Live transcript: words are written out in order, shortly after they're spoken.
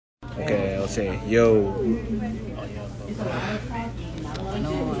Okay, I'll say yo.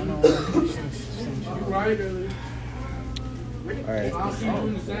 Alright.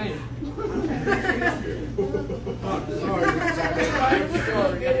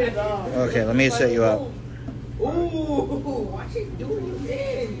 Okay, let me set you up. Ooh, watch it do it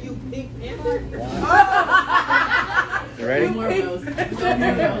again, you pink panther. You ready?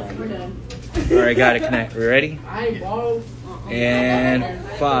 Alright, got it, connect. We ready? And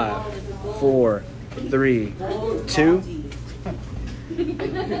 5, 4, 3, 2.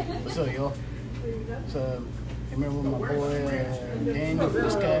 What's up, y'all? So, remember my boy Daniel,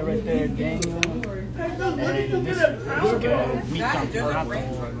 this guy right there, Daniel, and this guy,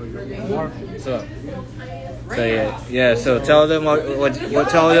 Marvin. What's up? So yeah. So tell them what's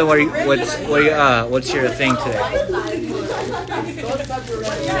your thing today?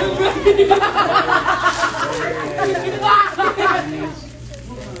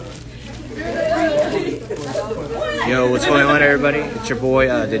 Yo, what's going on, everybody? It's your boy,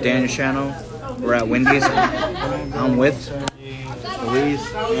 the Daniel channel. We're at Wendy's. I'm with Louise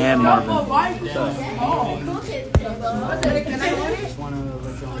and Marvin.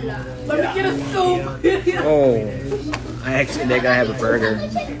 Let me get a soup. Oh, I actually think I have a burger.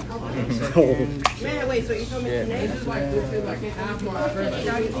 Oh. Man, wait, so you told me today?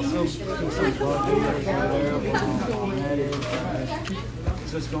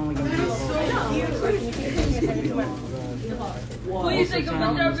 So it's only going to be Will you take a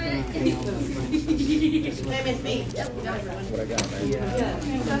picture of it? What I got, man?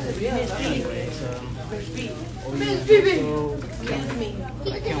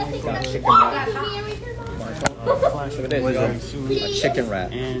 Look at this, a chicken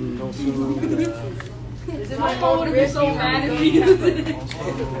wrap. and also My mom would be so mad at me.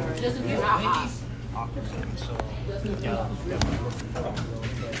 Just a few hours.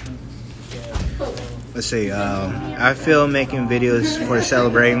 Let's see. I feel making videos for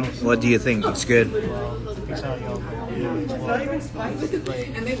celebrating. What do you think? It's good. And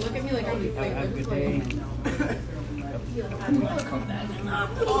they look at me like I'm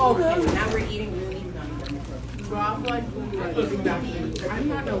Oh, okay, now we're eating really raw blood. I'm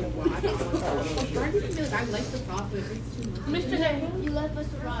not gonna watch. I like the sauce, but it's too much. Mr. Day, you left us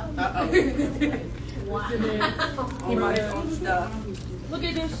to rock. Wow. He brought his own stuff. Look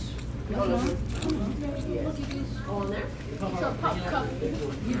at this. Look at this. On there. So pop cup.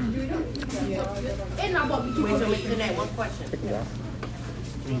 And I'm about to Wait, so Mr. Day, one question.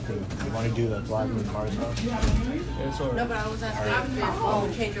 anything. You want to do the vlog with cars off? No, but I was asking. Oh,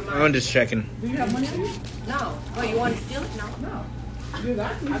 change your mind. I'm just checking. Do you have money? No. Oh, you want to steal it? No. No. You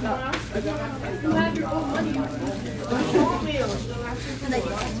got I got You have your own money.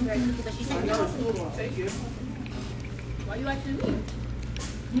 Thank you. Why you acting mean?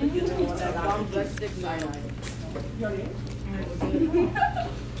 I'm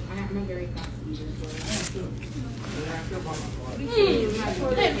a very fast eater.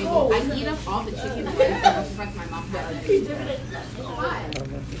 I eat up all the chicken legs and I'm surprised my mom had it.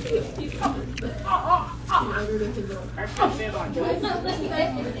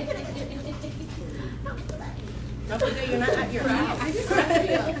 You're not at your house. I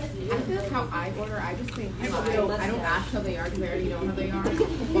feel like how I order, I just think I don't ask how they are because I already know how they are.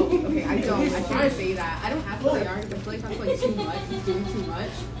 Well, okay, I don't. I shouldn't say that. I don't ask how they are because I feel like that's like too much. It's doing too much.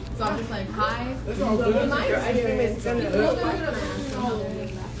 So I'm just like, hi. I feel like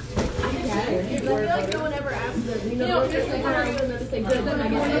no one ever asks them. You know, just like how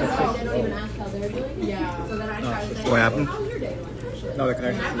they don't even ask how they're doing. Yeah. So then I try to say, What happened? how's your day? No, the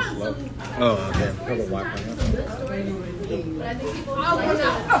connection is slow. Oh, okay. Probably Wi-Fi. But I think people just like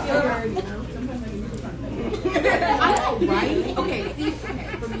that feel heard, you know? I know, right? Okay, see,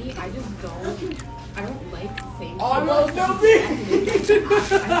 for me, I don't like the same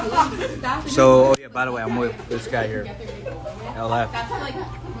So, oh yeah, by the way, I'm with this guy here. LF. That's like,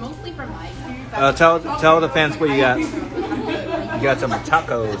 mostly from my experience. Tell the fans what you got. You got some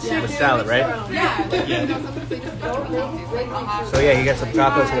tacos with salad, right? Yeah. So yeah, you got some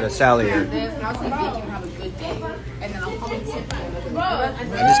tacos with a salad here. And I'll say thank you, have a good day. And then I'll come and sit down. I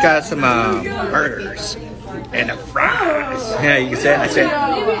just got some burgers and the fries. Yeah, you can say it. I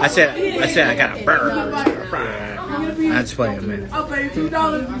said I got a burger and a fry. That's funny, man. I'll pay you $2 to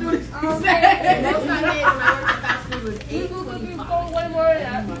do this. Next time I work at fast food with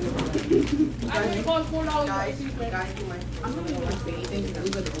I just cost $4. guys, I'm not going to say anything because we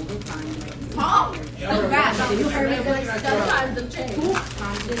go to overtime. Paul! So bad. You heard me like sometimes of change.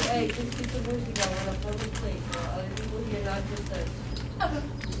 Hey, just keep the booty going in a public place. Other people here, not just us.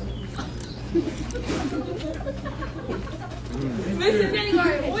 Mr.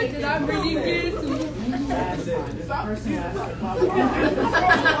 Vanguard, what? bringing kids.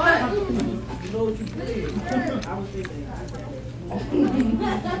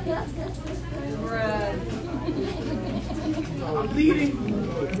 I'm bleeding.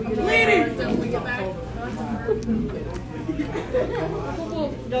 Bleeding.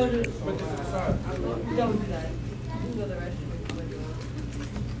 Don't do that. Go to the restroom.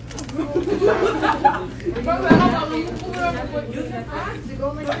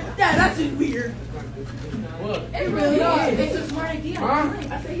 Yeah, that's just weird. It really is. It's a smart idea.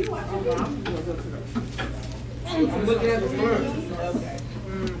 I say you watch it. I'm looking at the first. Okay.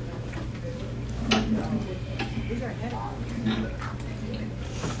 These are head on.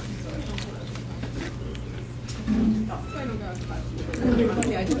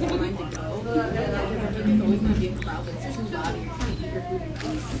 Yeah, I just want mine to go. And I think it's always going to be a crowd that's too loud. You're trying to eat your food in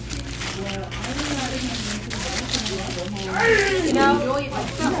peace. You know, enjoy it like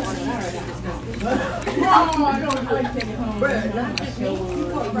stuff on it.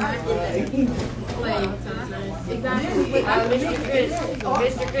 Exactly. Mr. Chris.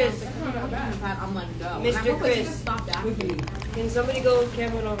 Mr. Chris. I'm letting go. Mr. Chris. Stop asking. Can somebody go with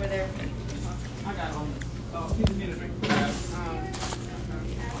Cameron over there? I got it. People need a drink.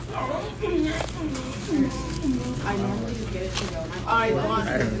 I normally just get it to go. How's your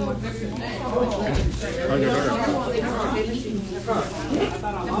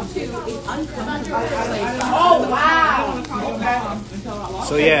burger? Oh wow!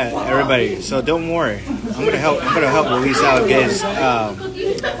 So yeah, everybody. So don't worry. I'm gonna help Luis out get his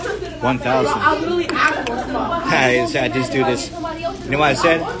 1,000. I just do this. You know what I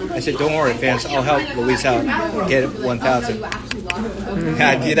said? I said, don't worry, fans. I'll help Luis out get 1,000. Yeah,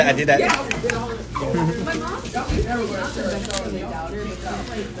 I did that.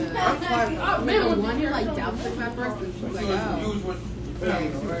 One like doubts it at first, and she's like, oh.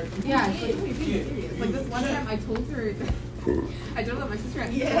 Yeah, she's like, serious. Like this one time, I told her that my sister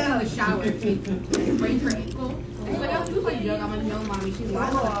had sex in the shower and she sprained her ankle. And she's like, oh, this is like joke. I'm like, no, mommy, she's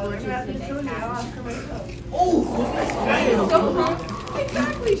lying on the floor. She was getting so wrong.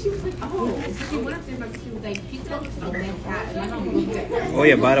 Exactly. She was like, oh. So she went upstairs and she was like, she's so damn cat. And my mom looked at her. Oh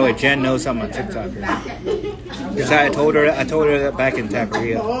yeah, by the way, Jen knows I'm a TikToker. Because I told her that back in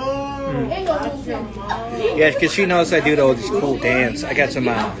Taqueria. Yeah, because she knows I do all this cool dance. I got some,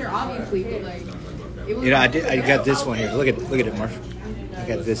 you know, I got this one here. Look at it, Murph. I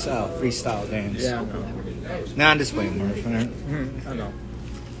got this freestyle dance. Yeah, I know. Now I'm just playing Murph. I know.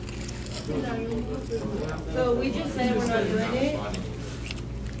 So we just said we're not doing it.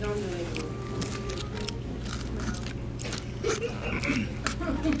 Don't do it.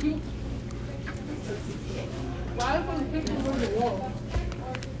 Why are those pictures on the wall?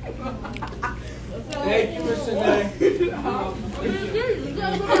 Thank you, Mr. Day.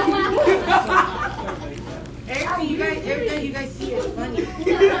 Everything you guys see is funny.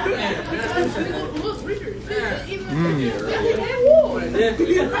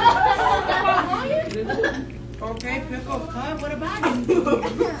 Okay, pickle cut. What about it? You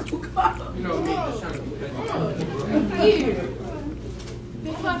know me,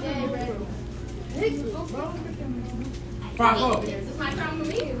 just trying to This is my time for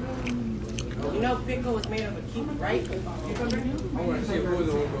me. You know, pickle is made of a cucumber, right? Cucumber? I want to see who is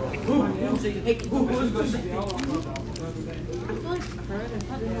going to go. Who is going to go?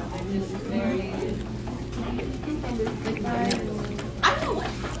 I don't know what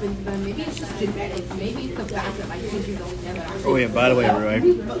happened to them. Maybe it's just genetics. Maybe it's the fact that my kids don't never. Oh yeah, by the way,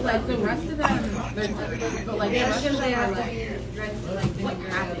 everybody. But like the rest of them, they're different. But like the rest of them are like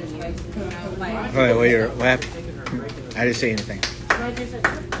half of you. Like, Alright, what happened? I didn't say anything.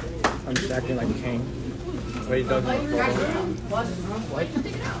 I'm just acting like Kane. What he does in the photo.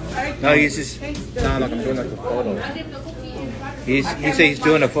 No, he's just No, like I'm doing like the photo. he said he's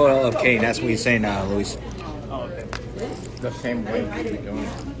doing a photo of Kane. That's what he's saying now, Luis. Oh, okay. The same way he's doing it.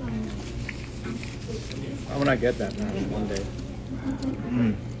 I'm gonna get that now one day.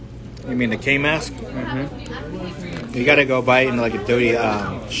 You mean the K mask? Mm-hmm. You gotta go buy it in like a dirty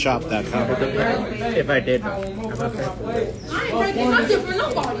shop.com. If I did, I'm not paying for it. I ain't breaking nothing for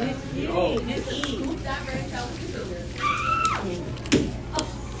nobody.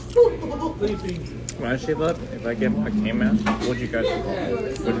 When I say that, if I get a K mask, what would you guys say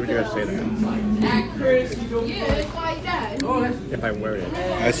to me? If I wear it.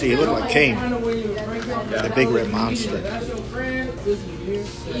 I see, you look like Kane. The big red monster. That's your friend. This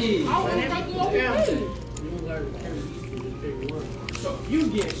is here. So you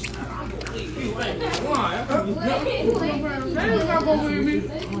get shot. I'm going to leave you. Why?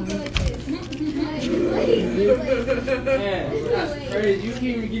 That's crazy. You can't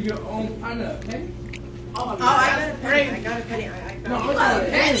even give your own pineapple, okay? I got a penny. No, I'm not a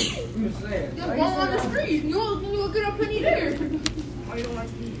penny. I'm just saying. Just one on the street. You'll get a penny there.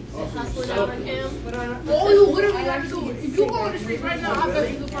 Hustling out on him. Oh, you literally got to do it. If you go on the street right now, I bet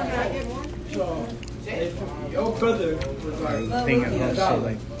you can find out. So, if your brother was like, Thing at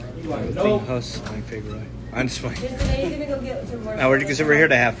hustling. you like, Thing no. hustling Figueroa. I'm just playing. Now we're just over here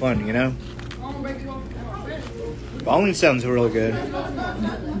to have fun, you know? Bowling sounds really good.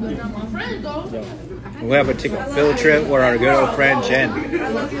 We have to take a field trip with our good old friend Jen.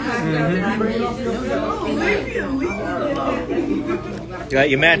 Yeah,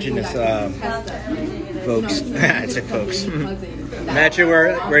 you imagine this, folks. I said folks. Imagine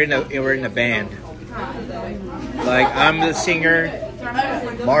we're in a band. Like I'm the singer,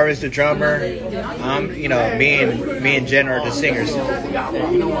 Marvin's the drummer. Me and Jen are the singers.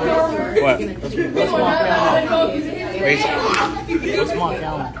 What? Let's mark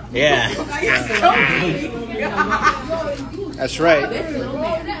out. Yeah. That's right.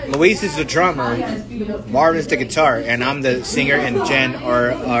 Luis is the drummer, Marvin's the guitar, and I'm the singer, and Jen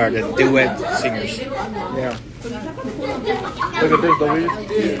are the duet singers. Yeah. Look at this, Luis.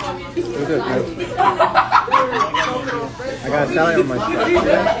 Look at this. I got a salad on my shirt.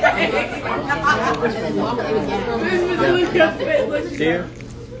 Yeah. See you?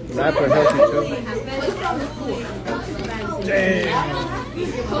 Rapper helps me too. Dang.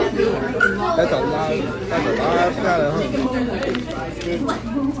 That's a lot of salad, huh?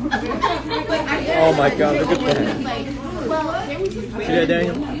 Oh my god, look at that. See that,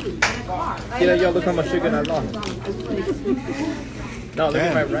 Daniel? See that, y'all? Look how much sugar I lost. No, look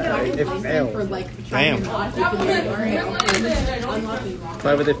at my wrap. It failed. Damn.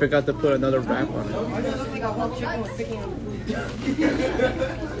 Why would they forgot to put another wrap on it?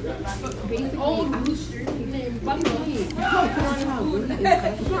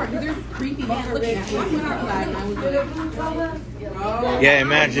 Yeah,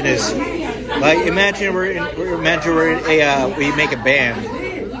 imagine this. Like, imagine we're in we make a band,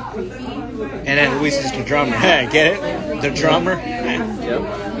 and then Luis is the drummer. Get it? The drummer. Yep.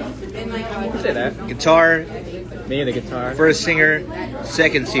 Say that. Guitar. Me and the guitar. First singer,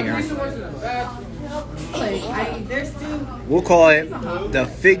 second singer. We'll call it the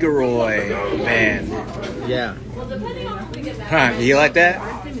Figueroa band. Yeah. Huh? You like that?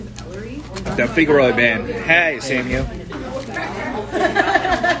 The Figueroa band. Hey, Samuel.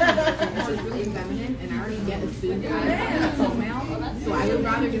 So I would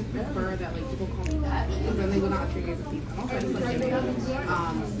rather just prefer that like people call me that because then they will not treat me as a female. Also, I just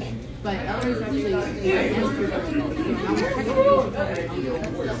like but Ellery's actually and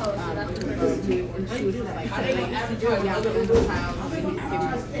she was just like, yeah, the child.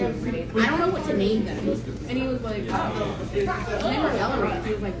 I don't know what to name them. And he was like, his name was Ellery. And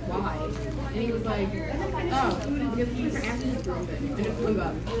he was like, why? And he was like, oh, because he's her answer is girl thing. And it blew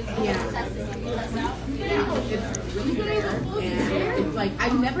up. Yeah, it's really rare. And it's like,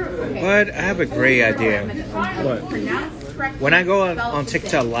 I've never. Okay. What? I have a great idea. What? When I go on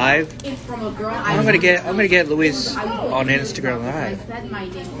TikTok Live, It's from a girl. I'm gonna get Luis on Instagram I Live. said my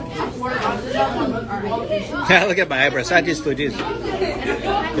name. Yeah, look at my eyebrows. I just do this.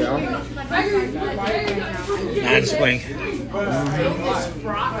 Yeah. Nah, I'm just playing.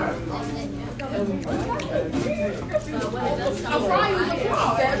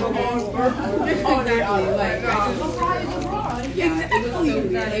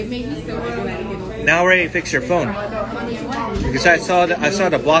 Now ready to fix your phone because I saw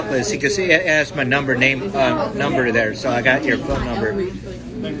the block list. You can see it has my number there, so I got your phone number.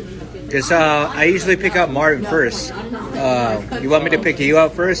 Because I usually pick up Marvin first. You want me to pick you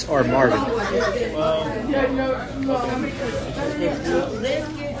up first or Marvin?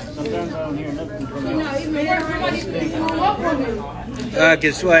 Sometimes I don't hear nothing from you.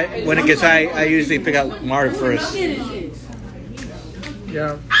 Guess what? I usually pick up Marvin first.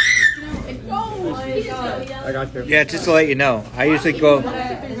 Yeah. I got you. Yeah, just to let you know, I usually go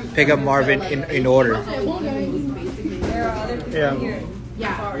pick up Marvin in order. Yeah.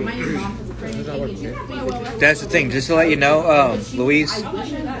 That's the thing. Just to let you know, Luis,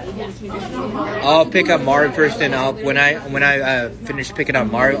 I'll pick up Marvin first, and when I finish picking up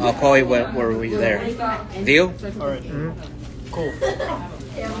Marvin, I'll call you when we're there. Deal? All right. Mm-hmm. Cool.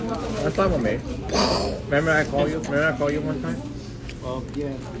 That's fine with me. Remember I called you? One time? Well, yeah.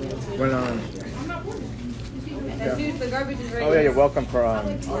 When yeah. Oh yeah, you're welcome for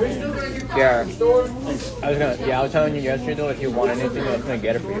yeah. I was telling you yesterday though, if you want anything, I was gonna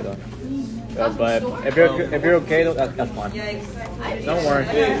get it for you though. But if you're okay, though, that's fine. Don't worry.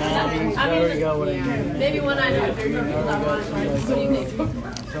 Maybe when I know if there's no people that want to try, what do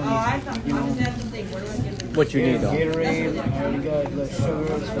you think? What you need though? Gatorade, you got the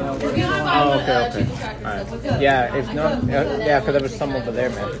sugars. Oh, okay. Alright. Yeah, if not, yeah, because there was some over there,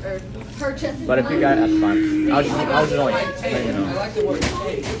 man. But if you got, that's fine. I was just only letting you know.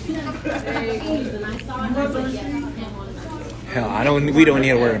 Hell, we don't need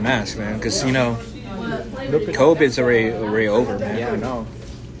to wear a mask, man, because you know, COVID's already over, man. Yeah, I know.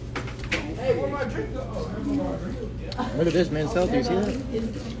 Look at this, man. Selfie, you see that?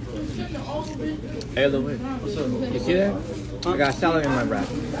 Hey, Louis. You see that? I got salad in my wrap.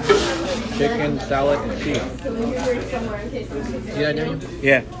 Chicken, salad, and cheese. See that, Daniel?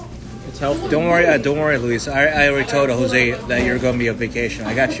 Yeah. It's healthy. Don't worry, Luis. I already told Jose that you're gonna be on vacation.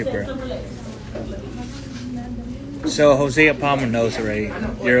 I got you, bro. So Jose Palmer knows already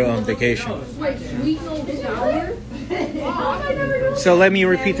you're on vacation. So let me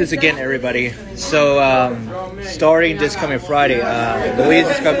repeat this again, everybody. So starting this coming Friday, Luis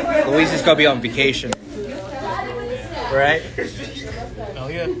is gonna be on vacation, right? Oh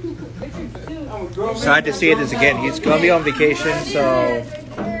yeah. So I had to say this again. He's gonna be on vacation, so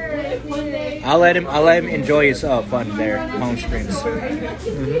I'll let him enjoy his fun there, Palm Springs. I'm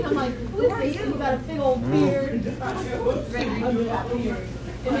like, who is this? You got a big old beard.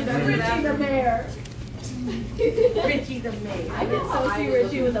 Richie the mayor. Richie the mayor. I get so see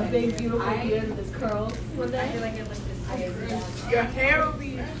Richie with a big, beautiful beard with his curls one day. I feel like it looks your hair will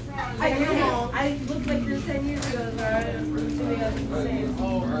be. I look like this 10 years ago, so I was assuming I was the same.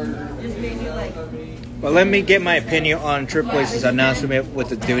 Just made me like. Well, let me get my opinion on Triple H's announcement with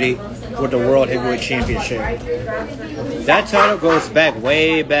the World Heavyweight Championship. That title goes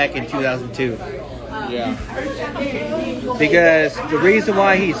way back in 2002. Yeah. Because the reason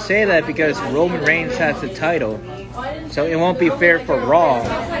why he say that because Roman Reigns has the title, so it won't be fair for Raw.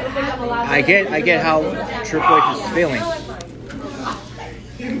 I get how Triple H is feeling.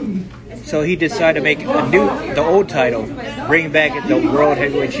 So he decided to make the old title, bring back the World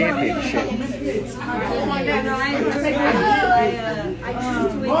Heavyweight Championship.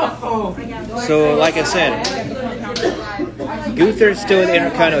 So, like I said, Gunther's still in the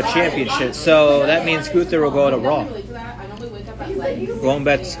Intercontinental Championship, so that means Gunther will go to Raw. Going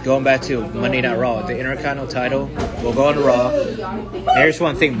back to Monday Night Raw, the Intercontinental title will go on to Raw. And here's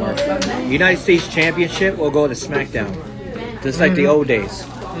one thing, Mark: the United States Championship will go to SmackDown, just like the old days.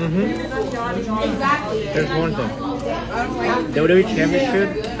 There's one thing. WWE Championship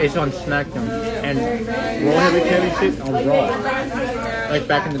is on SmackDown, and World Heavyweight Championship on Raw, like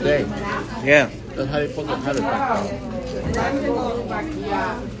back in the day. Yeah. That's how they supposed to have it back then.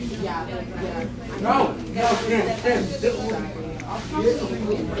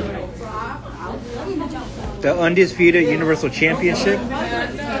 The undisputed Universal Championship.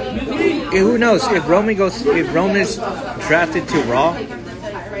 Who knows if Roman is drafted to Raw?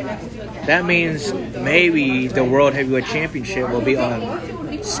 That means maybe the World Heavyweight Championship will be on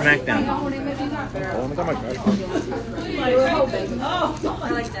SmackDown. Oh, look at my gosh. I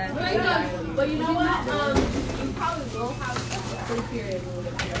like that. But you know what? You probably will have a period.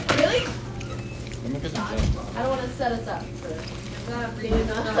 Really? I don't want to set us up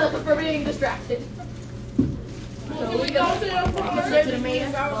for being distracted. So we go to the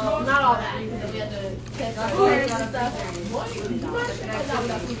main. Well, not all that. We had to check our and stuff.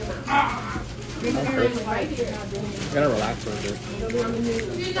 I'm gonna relax for a bit.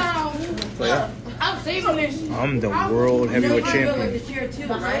 So yeah. I'm saving this. I'm the World Heavyweight Champion.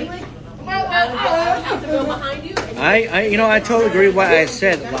 I totally agree with what I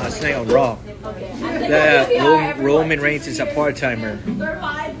said last night on Raw. That Roman Reigns is a part-timer.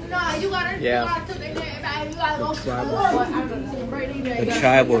 Yeah. The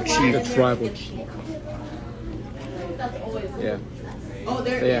tribal chief. The tribal chief. Yeah. So,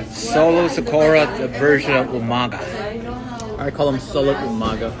 yeah. Solo Sakura, the version of Umaga. I call him Solo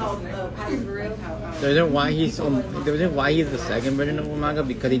Umaga. The reason why he's the second version of Umaga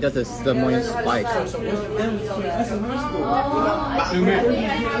because he does a Samoan spike. So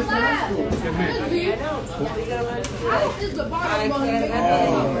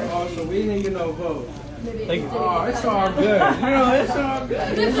we didn't get no vote. Oh, it's all good. You know, it's all good.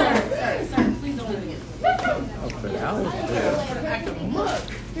 Please don't leave again.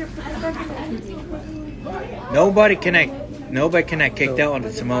 Nobody can get kicked out on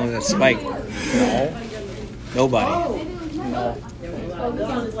the Samoan spike. No. Nobody.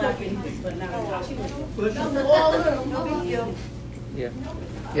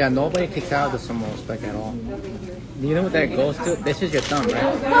 Yeah, nobody kicks out of the sumo spec at all. You know what that goes to? This is your thumb,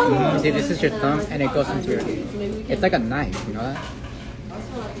 right? You see, this is your thumb, and it goes into your... It's like a knife, you know that?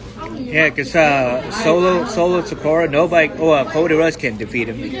 Yeah, because Solo Sakura, nobody... Cody Rush can defeat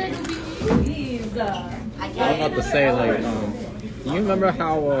him. I was about to say, like, you remember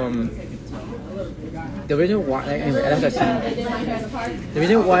how, the reason why, anyway, that's the same. The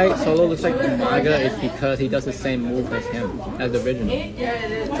reason why Solo looks like Umaga is because he does the same move as him, as the original.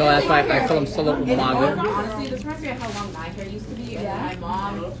 So that's why I call him Solo Umaga. Honestly, this reminds me of how long my hair used to be. And my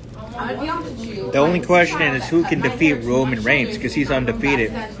mom, I'm gonna be honest with you. The only question is who can defeat Roman Reigns, because he's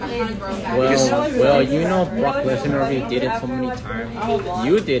undefeated. Well, you know Brock Lesnar already did it so many times.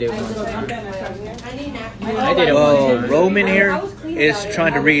 You did it one time. I did it one time. Roman here is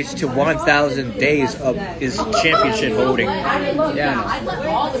trying to reach to 1,000 days of his championship holding. Yeah,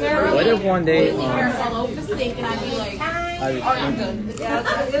 what if one day...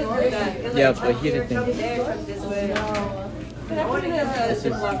 yeah, but here's the thing.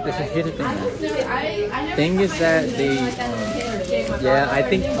 Here's the thing. Thing is that they... yeah, I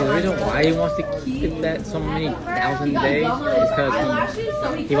think the reason why he wants to keep it that so many thousand days is because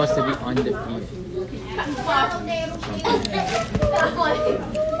he wants to be undefeated.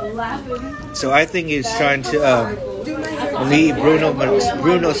 So I think he's trying to lead Bruno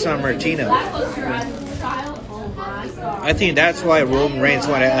Sammartino. I think that's why Roman Reigns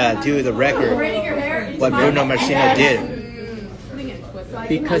want to do the record, what Bruno Sammartino did.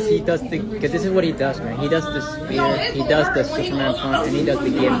 Because he does the... Because this is what he does, man. He does the spear, he does the Superman punch, and he does the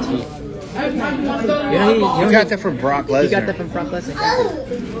EMT. You got that from Brock Lesnar. He got that from Brock Lesnar.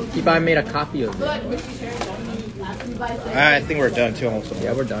 He probably made a copy of it. I think we're done too. Also.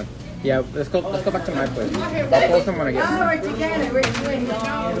 Yeah, we're done. Yeah, let's go back to my place. I'll post them when I get home.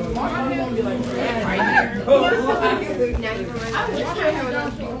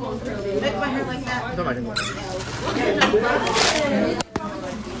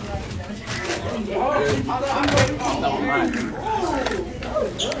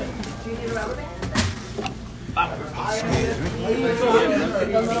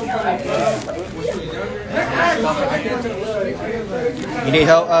 You need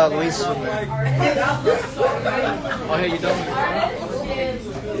help, Luis? Oh, hey, you done?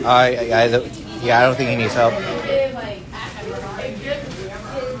 I don't think he needs help.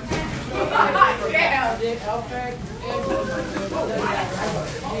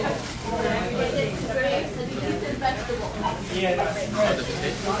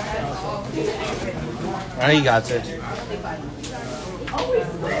 I know you got it.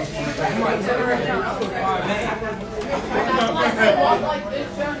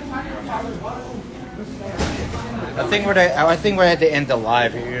 I think we're at the end of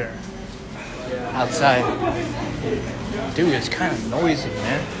live here. Outside. Dude, it's kind of noisy,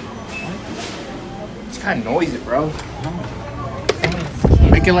 man. It's kind of noisy, bro.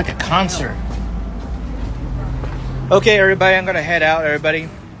 Make it like a concert. Okay, everybody, I'm gonna head out, everybody.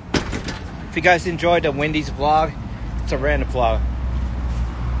 If you guys enjoyed the Wendy's vlog, it's a random vlog.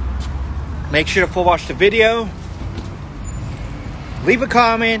 Make sure to full watch the video. Leave a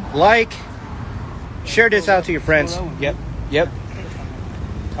comment, like, share this out to your friends. Yep.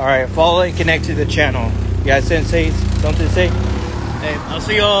 Alright, follow and connect to the channel. You guys say something to say? Hey, I'll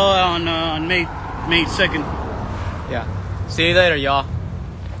see y'all on May 2nd. Yeah. See you later, y'all.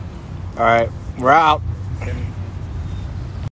 Alright, we're out.